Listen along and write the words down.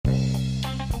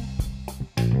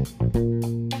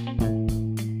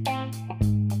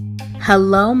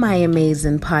Hello, my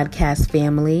amazing podcast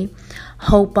family.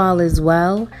 Hope all is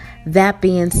well. That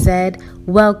being said,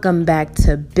 welcome back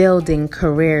to Building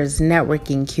Careers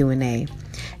Networking Q&A.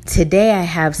 Today I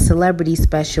have celebrity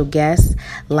special guest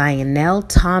Lionel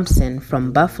Thompson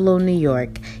from Buffalo, New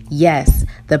York. Yes,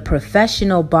 the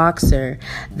professional boxer,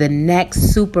 the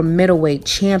next super middleweight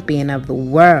champion of the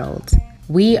world.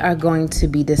 We are going to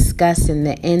be discussing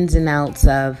the ins and outs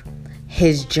of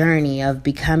his journey of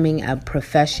becoming a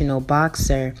professional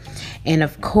boxer. And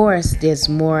of course, there's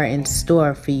more in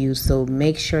store for you. So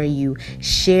make sure you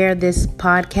share this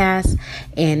podcast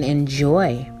and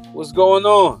enjoy. What's going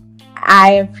on?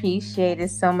 I appreciate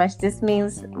it so much. This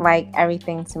means like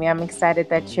everything to me. I'm excited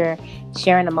that you're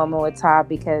sharing a moment with Todd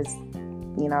because,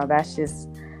 that's just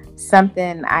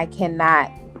something I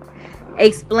cannot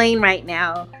explain right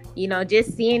now.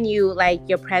 Just seeing you, like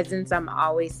your presence, I'm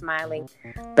always smiling.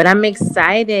 But I'm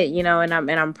excited, and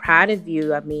I'm proud of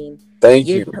you. I mean, thank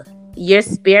you. Your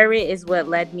spirit is what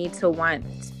led me to want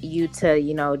you to,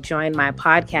 join my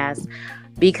podcast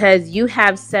because you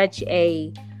have such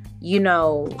a,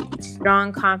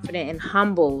 strong, confident, and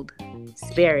humbled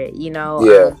spirit.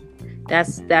 Yeah.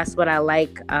 That's what I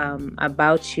like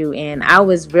about you. And I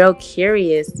was real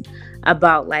curious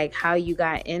about like how you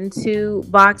got into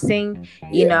boxing,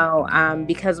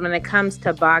 because when it comes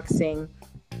to boxing,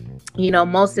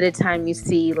 most of the time you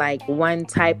see like one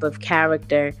type of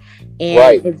character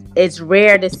and right. It's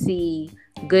rare to see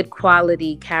good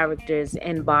quality characters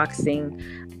in boxing.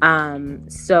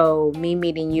 So me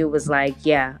meeting you was like,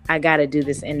 yeah, I got to do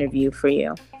this interview for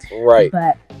you. Right.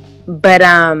 But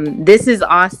this is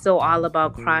also all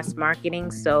about cross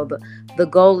marketing. So the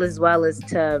goal as well is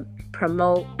to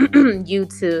promote you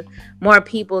to more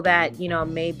people that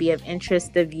may be of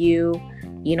interest of you,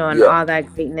 and all that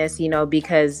greatness,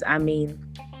 because I mean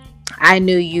I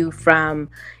knew you from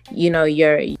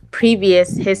your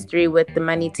previous history with the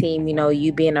Money Team,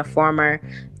 you being a former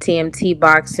TMT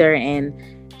boxer and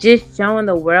just showing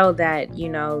the world that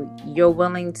you're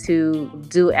willing to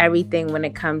do everything when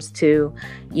it comes to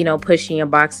pushing your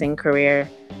boxing career.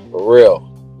 For real.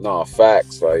 No,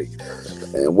 facts. Like,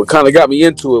 and what kind of got me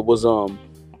into it was, I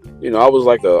was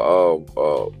like a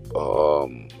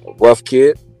rough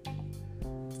kid.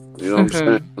 You know what I'm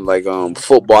saying? Like,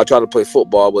 football. I tried to play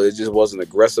football, but it just wasn't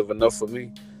aggressive enough for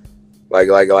me. Like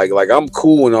I'm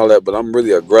cool and all that, but I'm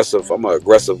really aggressive. I'm an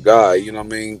aggressive guy. You know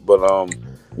what I mean? But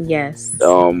yes.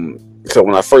 So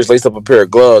when I first laced up a pair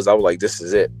of gloves, I was like, "This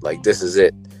is it. Like, this is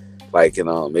it." Like,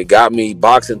 and it got me.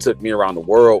 Boxing took me around the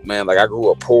world, man. Like, I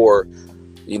grew up poor.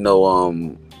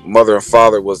 Mother and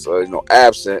father was,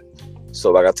 absent.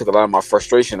 So, like, I took a lot of my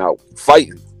frustration out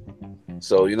fighting.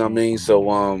 So, you know what I mean? So,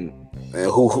 and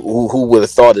who would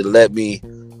have thought it led me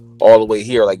all the way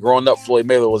here? Like, growing up, Floyd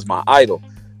Mayweather was my idol.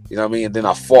 You know what I mean? And then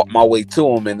I fought my way to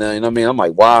him. And then, you know what I mean? I'm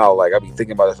like, wow. Like, I be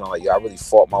thinking about this. I'm like, yeah, I really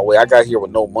fought my way. I got here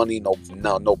with no money,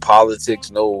 no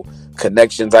politics, no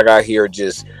connections. I got here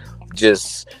just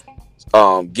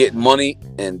getting money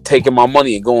and taking my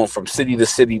money and going from city to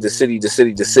city to city to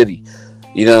city to city.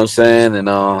 You know what I'm saying?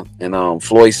 And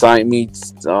Floyd signed me,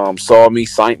 saw me,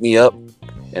 signed me up,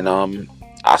 and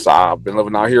I've been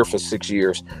living out here for 6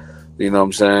 years. You know what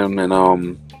I'm saying? And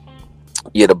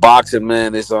the boxing,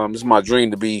 man, it's my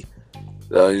dream to be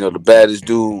the baddest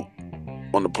dude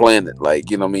on the planet. Like,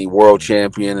 you know what I mean, world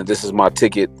champion, and this is my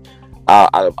ticket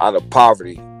out of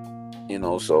poverty.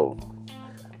 So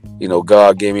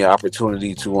God gave me an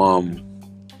opportunity to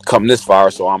come this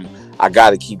far, so I got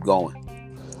to keep going.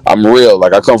 I'm real.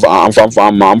 Like, I'm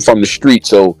from the street.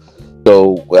 So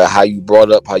how you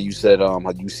brought up, how you said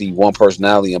how you see one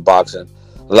personality in boxing,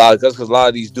 because a lot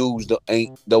of these dudes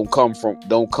don't come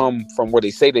from where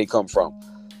they say they come from.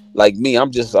 Like me,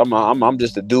 I'm just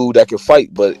a dude that can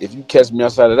fight. But if you catch me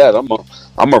outside of that,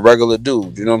 I'm a regular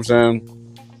dude. You know what I'm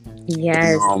saying?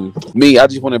 Yes. Me, I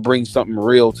just want to bring something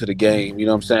real to the game. You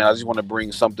know what I'm saying? I just want to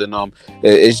bring something.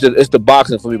 It's the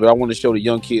boxing for me, but I want to show the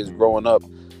young kids growing up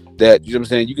that, you know what I'm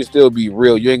saying, you can still be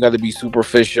real. You ain't got to be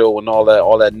superficial and all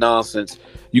that nonsense.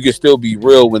 You can still be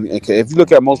real. If you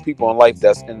look at most people in life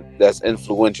that's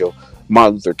influential,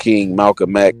 Martin Luther King,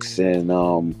 Malcolm X, and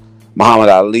Muhammad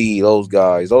Ali, those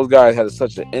guys had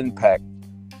such an impact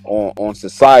on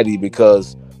society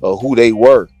because of who they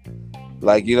were.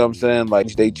 Like, you know what I'm saying?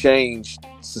 Like, they changed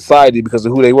society because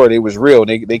of who they were. They was real.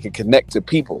 They could connect to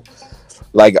people.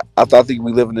 Like, I think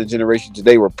we live in a generation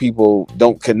today where people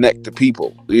don't connect to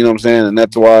people. You know what I'm saying? And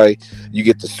that's why you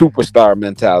get the superstar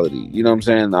mentality. You know what I'm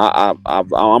saying?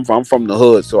 I'm from the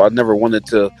hood, so I never wanted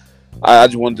to I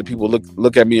just wanted the people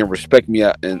look at me and respect me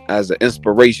as an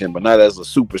inspiration, but not as a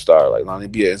superstar. Like, let me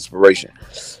be an inspiration.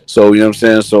 So, you know what I'm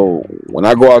saying? So when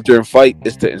I go out there and fight,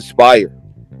 it's to inspire. You know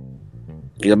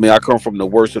what I mean? I come from the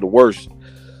worst of the worst.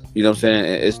 You know what I'm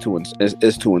saying? It's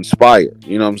to inspire.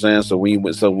 You know what I'm saying? So when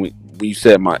you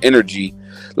said my energy,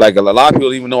 like a lot of people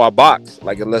don't even know I box.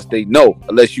 Like, unless you know,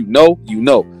 you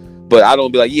know. But I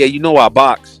don't be like, yeah, you know I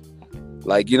box.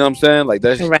 Like, you know what I'm saying? Like,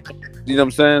 that's Right. you know what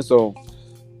I'm saying? So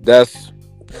that's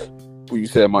what you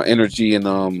said, my energy and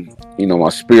my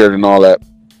spirit and all that.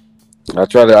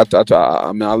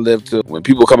 I live to, when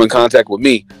people come in contact with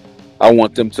me, I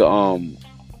want them to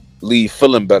leave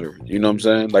feeling better. You know what I'm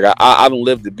saying? Like, I don't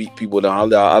live to beat people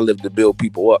down. I live to build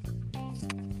people up.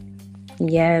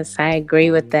 Yes, I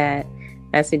agree with that.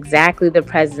 That's exactly the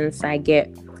presence I get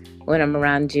when I'm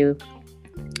around you.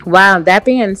 Wow, that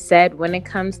being said, when it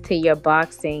comes to your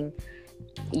boxing,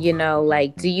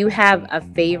 like, do you have a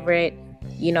favorite,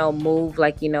 move,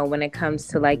 like, when it comes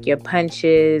to like your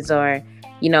punches or,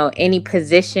 any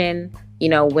position,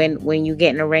 when you get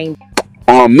in the ring?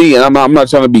 On me, and I'm not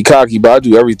trying to be cocky, but I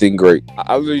do everything great.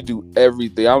 I really do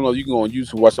everything. I don't know if you can go on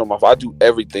YouTube and watch some of my. I do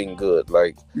everything good.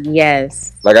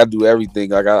 Yes. Like, I do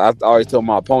everything. Like, I always tell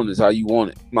my opponents how you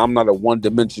want it. I'm not a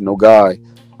one-dimensional guy.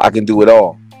 I can do it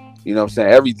all. You know what I'm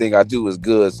saying? Everything I do is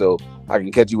good. So I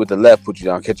can catch you with the left, put you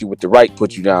down. Catch you with the right,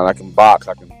 put you down. I can box.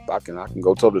 I can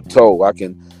go toe to toe. I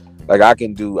can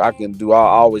do. I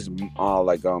always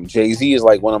Jay-Z is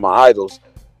like one of my idols.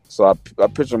 So I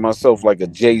picture myself like a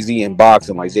Jay-Z in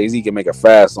boxing. Like, Jay-Z can make a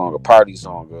fast song, a party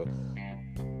song, or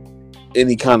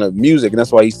any kind of music, and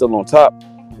that's why he's still on top.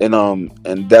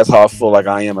 And that's how I feel like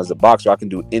I am as a boxer. I can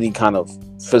do any kind of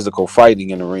physical fighting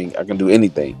in the ring. I can do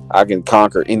anything. I can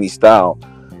conquer any style.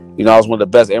 I was one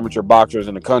of the best amateur boxers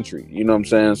in the country. You know what I'm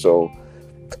saying? So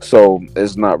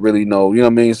it's not really you know what I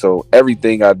mean? So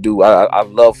everything I do, I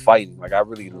love fighting. Like, I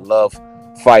really love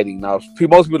fighting. Now,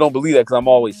 most people don't believe that because I'm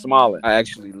always smiling. I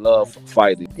actually love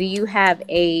fighting. Do you have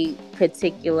a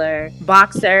particular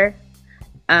boxer,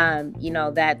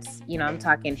 that's, I'm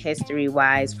talking history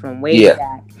wise from way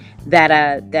back, that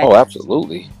oh,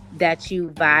 absolutely, that you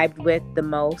vibed with the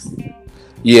most?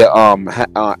 Yeah,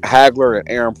 Hagler and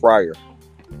Aaron Pryor.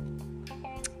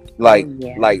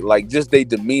 Like just their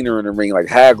demeanor in the ring. Like,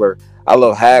 Hagler, I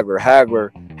love Hagler.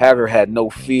 Hagler had no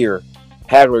fear.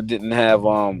 Hagler didn't have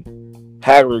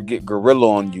Hagler get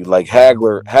gorilla on you. Like,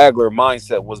 Hagler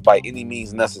mindset was by any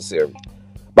means necessary.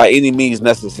 By any means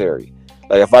necessary.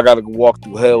 Like, if I gotta walk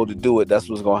through hell to do it, that's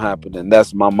what's gonna happen, and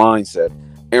that's my mindset.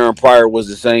 Aaron Pryor was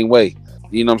the same way.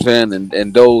 You know what I'm saying?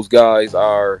 And those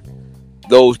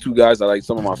two guys are like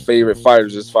some of my favorite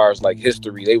fighters as far as like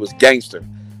history. They was gangster.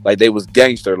 Like, they was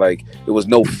gangster. Like, it was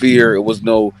no fear. It was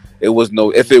no.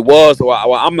 If it was,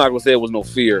 well, I'm not gonna say it was no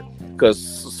fear, because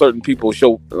certain people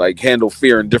handle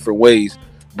fear in different ways.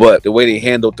 But the way they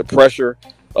handled the pressure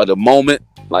of the moment,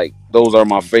 like, those are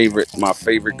my favorite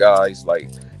guys. Like,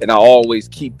 and I always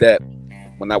keep that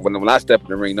when I step in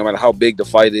the ring, no matter how big the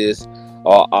fight is.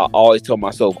 I always tell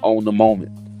myself, own the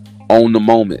moment,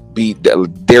 be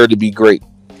dare to be great.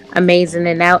 Amazing.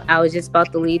 And now I was just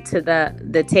about to lead to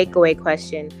the takeaway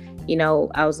question.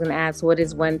 I was going to ask, what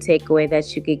is one takeaway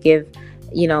that you could give,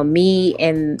 me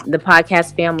and the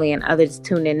podcast family and others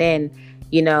tuning in,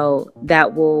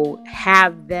 that will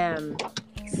have them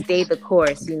stay the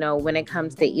course, when it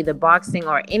comes to either boxing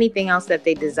or anything else that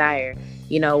they desire.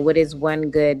 What is one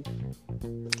good,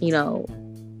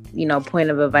 point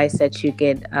of advice that you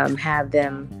could have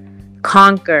them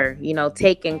conquer,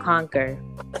 take and conquer?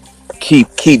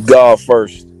 Keep God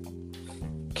first.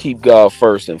 Keep God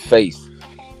first and faith.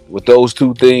 With those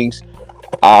two things,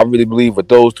 I really believe with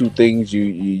those two things,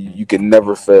 you can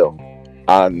never fail.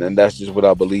 And that's just what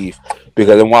I believe.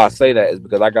 And why I say that is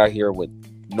because I got here with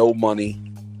no money.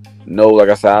 Like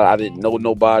I said, I didn't know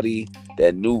nobody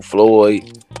that knew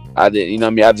Floyd. I didn't, you know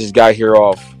what I mean? I just got here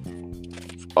off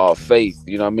faith,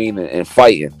 you know what I mean? And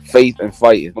fighting. Faith and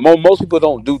fighting. Most people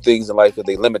don't do things in life because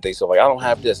they limit themselves. Like, I don't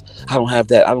have this. I don't have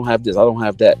that. I don't have this. I don't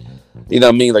have that. You know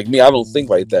what I mean? Like me, I don't think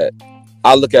like that.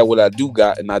 I look at what I do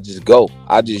got and I just go.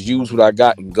 I just use what I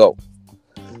got and go.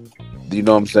 You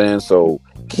know what I'm saying? So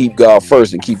keep God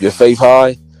first and keep your faith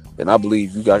high. And I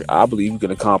believe you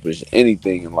can accomplish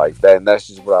anything in life. And that's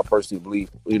just what I personally believe.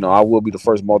 I will be the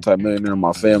first multimillionaire in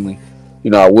my family.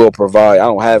 I will provide. I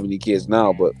don't have any kids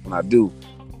now, but when I do,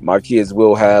 my kids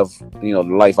will have, the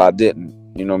life I didn't.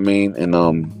 You know what I mean? And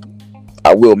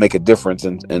I will make a difference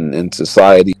in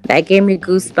society. That gave me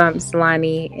goosebumps,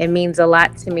 Lonnie. It means a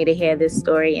lot to me to hear this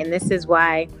story. And this is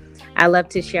why I love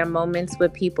to share moments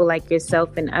with people like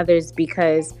yourself and others,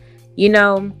 because,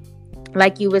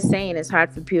 like you were saying, it's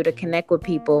hard for people to connect with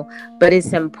people, but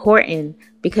it's important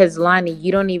because, Lonnie,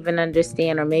 you don't even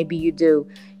understand, or maybe you do.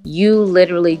 You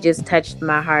literally just touched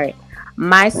my heart.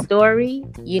 My story,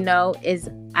 is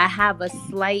I have a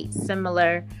slight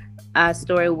similar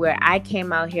story where I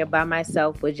came out here by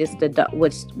myself with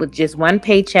with just one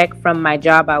paycheck from my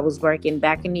job. I was working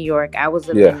back in New York. I was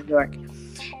living Yeah. in New York,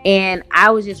 and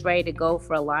I was just ready to go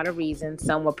for a lot of reasons.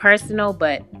 Some were personal,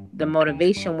 but the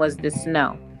motivation was the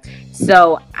snow.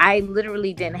 So I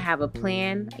literally didn't have a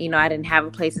plan. I didn't have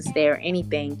a place to stay or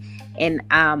anything. And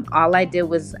all I did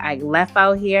was I left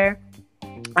out here.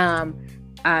 Um,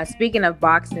 Speaking of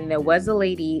boxing, there was a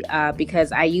lady,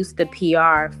 because I used to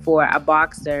PR for a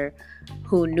boxer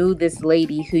who knew this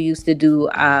lady who used to do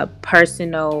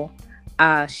personal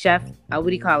chef, what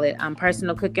do you call it?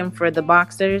 Personal cooking for the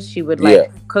boxers. She would Yeah.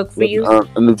 cook for you. A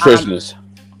nutritionist.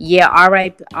 Yeah,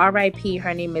 R.I.P.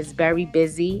 Her name is Very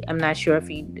Busy. I'm not sure if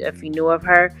you knew of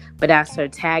her, but that's her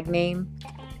tag name.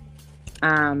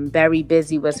 Very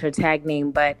Busy was her tag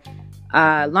name. But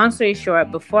long story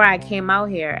short, before I came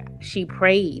out here, she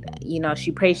prayed.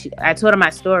 She prayed. I told her my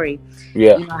story.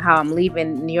 Yeah. How I'm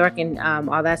leaving New York and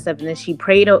all that stuff. And then she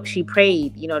prayed. She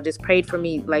prayed. Just prayed for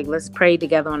me. Like, let's pray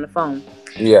together on the phone.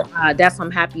 Yeah. That's why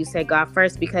I'm happy you said God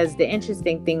first, because the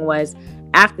interesting thing was,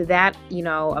 after that,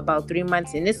 about 3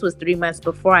 months, and this was 3 months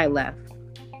before I left.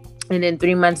 And then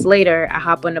 3 months later, I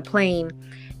hop on the plane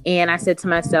and I said to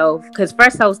myself, because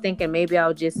first I was thinking maybe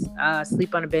I'll just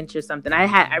sleep on a bench or something.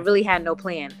 I really had no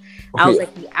plan. I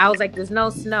was like, there's no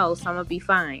snow, so I'm gonna be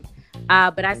fine.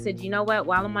 But I said, you know what?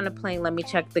 While I'm on the plane, let me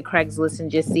check the Craigslist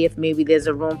and just see if maybe there's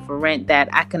a room for rent that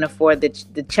I can afford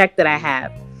the check that I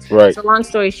have. Right. So long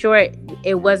story short,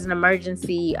 it was an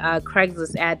emergency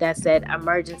Craigslist ad that said,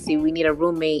 emergency, we need a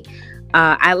roommate.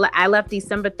 I left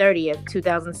December 30th,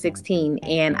 2016,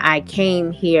 and I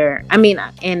came here.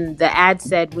 And the ad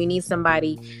said we need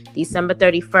somebody December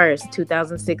 31st,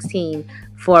 2016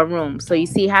 for a room. So you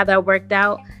see how that worked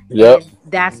out? Yep. And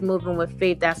that's moving with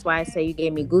faith. That's why I say you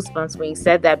gave me goosebumps when you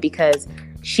said that, because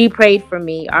she prayed for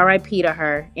me. R.I.P. to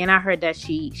her. And I heard that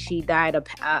she died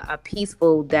a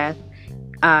peaceful death.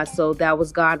 So that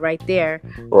was God right there.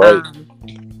 Right.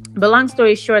 But long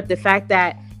story short, the fact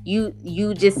that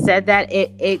you just said that,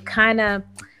 it kind of,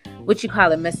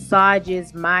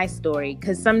 massages my story,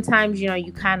 because sometimes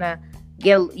you kind of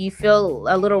you feel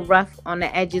a little rough on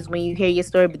the edges when you hear your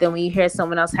story, but then when you hear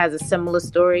someone else has a similar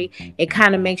story, it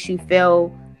kind of makes you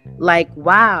feel like,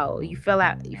 wow, you feel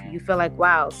like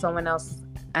wow, someone else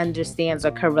understands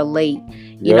or can relate,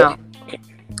 you know.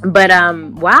 But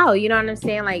wow, you know what I'm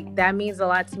saying? Like, that means a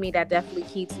lot to me. That definitely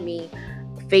keeps me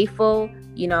faithful,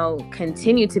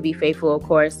 continue to be faithful, of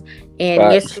course.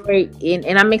 And your story,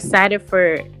 and I'm excited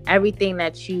for everything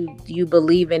that you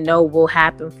believe and know will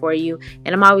happen for you.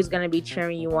 And I'm always going to be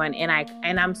cheering you on. And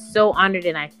I'm so honored,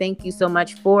 and I thank you so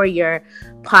much for your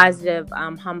positive,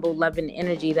 humble, loving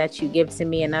energy that you give to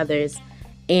me and others.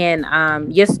 And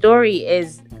your story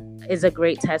is a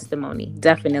great testimony,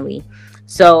 definitely.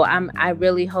 So I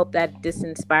really hope that this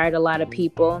inspired a lot of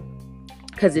people,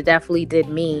 because it definitely did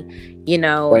me,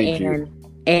 Thank you.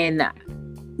 And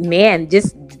man,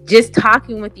 just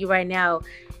talking with you right now,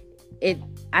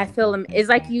 I feel it's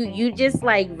like you just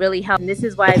like really help. And this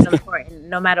is why it's important,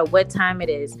 no matter what time it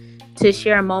is, to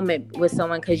share a moment with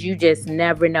someone, because you just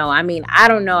never know. I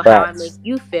don't know how I make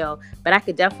you feel, but I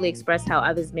could definitely express how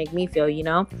others make me feel,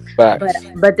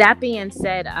 But that being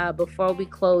said, before we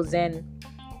close in,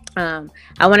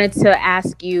 I wanted to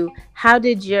ask you, how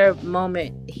did your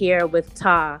moment here with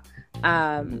Ta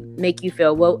make you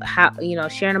feel? Well, how,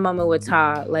 sharing a moment with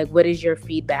Ta, like, what is your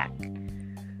feedback?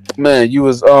 Man, you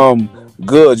was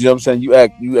good. You know what I'm saying?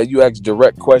 You ask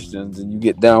direct questions and you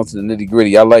get down to the nitty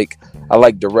gritty. I like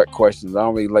direct questions. I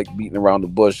don't really like beating around the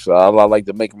bush. I like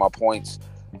to make my points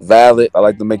valid. I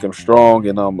like to make them strong,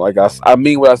 and like I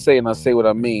mean what I say, and I say what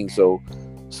I mean. So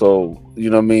you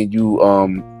know what I mean.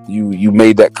 You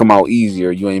made that come out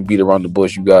easier. You ain't beat around the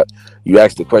bush. You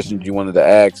asked the questions you wanted to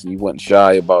ask, and you wasn't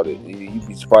shy about it. You'd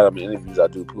be surprised how many interviews I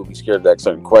do. People be scared to ask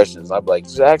certain questions. I'd be like,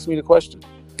 just ask me the question.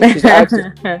 Just ask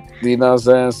it. You know what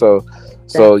I'm saying?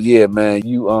 So yeah, man.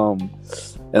 You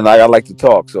and I like to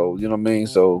talk. So you know what I mean.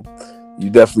 So you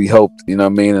definitely helped. You know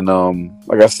what I mean. And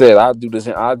like I said, I'll do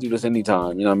this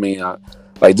anytime. You know what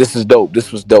I mean. This is dope.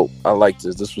 This was dope. I like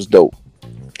this. This was dope.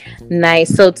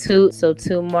 Nice. So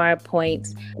two more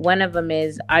points. One of them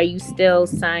is, are you still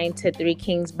signed to Three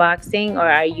Kings Boxing, or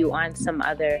are you on some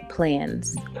other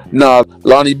plans? No,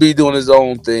 Lonnie B doing his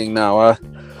own thing now.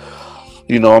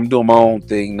 I'm doing my own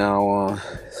thing now.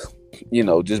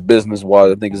 Just business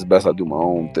wise, I think it's best I do my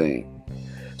own thing.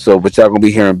 So, but y'all gonna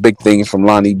be hearing big things from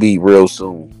Lonnie B real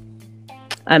soon.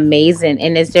 Amazing.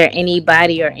 And is there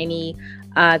anybody or any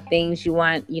things you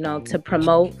want, to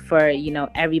promote for,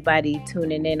 everybody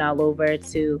tuning in all over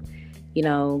to,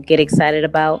 get excited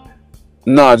about?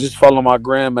 No, just follow my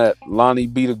gram at Lonnie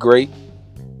B the Great,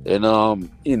 and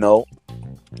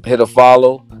hit a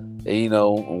follow.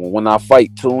 And, when I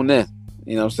fight, tune in.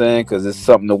 You know what I'm saying? Because it's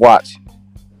something to watch.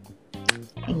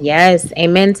 Yes,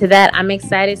 amen to that. I'm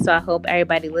excited, so I hope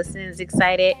everybody listening is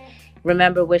excited.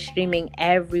 Remember, we're streaming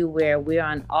everywhere. We're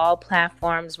on all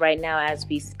platforms right now as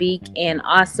we speak. And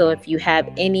also, if you have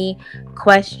any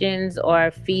questions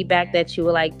or feedback that you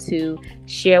would like to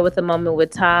share with A Moment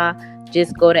with Ta,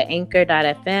 just go to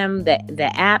anchor.fm,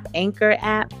 the app, Anchor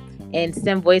app, and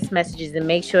send voice messages, and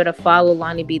make sure to follow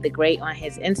Lonnie B the Great on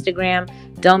his Instagram.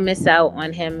 Don't miss out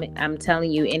on him, I'm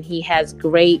telling you. And he has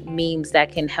great memes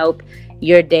that can help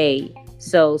your day.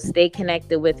 So stay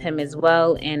connected with him as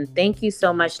well. And thank you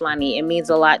so much, Lonnie. It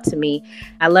means a lot to me.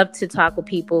 I love to talk with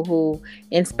people who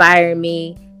inspire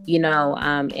me,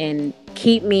 and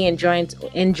keep me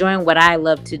enjoying what I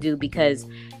love to do, because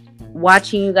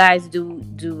watching you guys do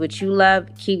what you love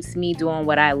keeps me doing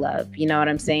what I love. You know what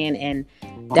I'm saying? And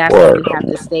that's why we have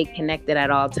to stay connected at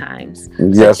all times.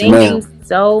 Yes, so thank ma'am. you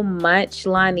so much,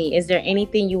 Lonnie. Is there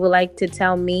anything you would like to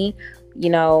tell me,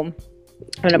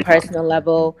 on a personal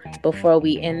level before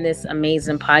we end this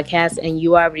amazing podcast? And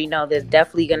you already know there's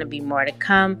definitely going to be more to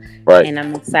come. Right. And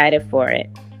I'm excited for it.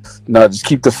 No, just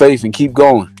keep the faith and keep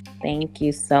going. Thank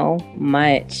you so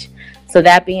much. So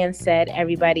that being said,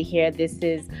 everybody here, this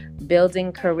is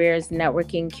Building Careers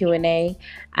Networking Q&A.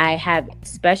 I have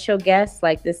special guests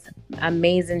like this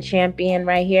amazing champion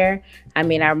right here. I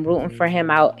mean, I'm rooting for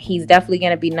him out. He's definitely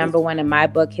going to be number one in my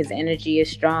book. His energy is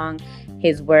strong.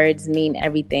 His words mean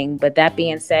everything. But that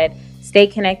being said, stay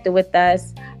connected with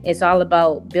us. It's all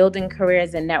about building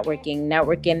careers and networking.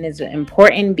 Networking is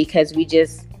important because we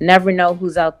just never know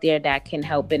who's out there that can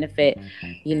help benefit,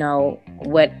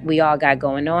 what we all got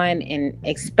going on. And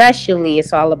especially,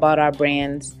 it's all about our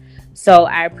brands. So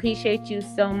I appreciate you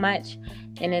so much.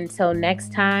 And until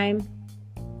next time,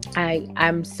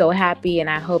 I'm so happy, and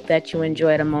I hope that you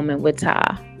enjoyed A Moment with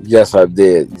Ta. Yes, I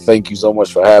did. Thank you so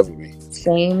much for having me.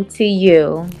 Same to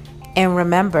you. And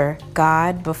remember,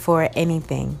 God before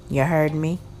anything. You heard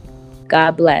me?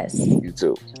 God bless. You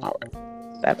too. All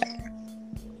right. Bye-bye.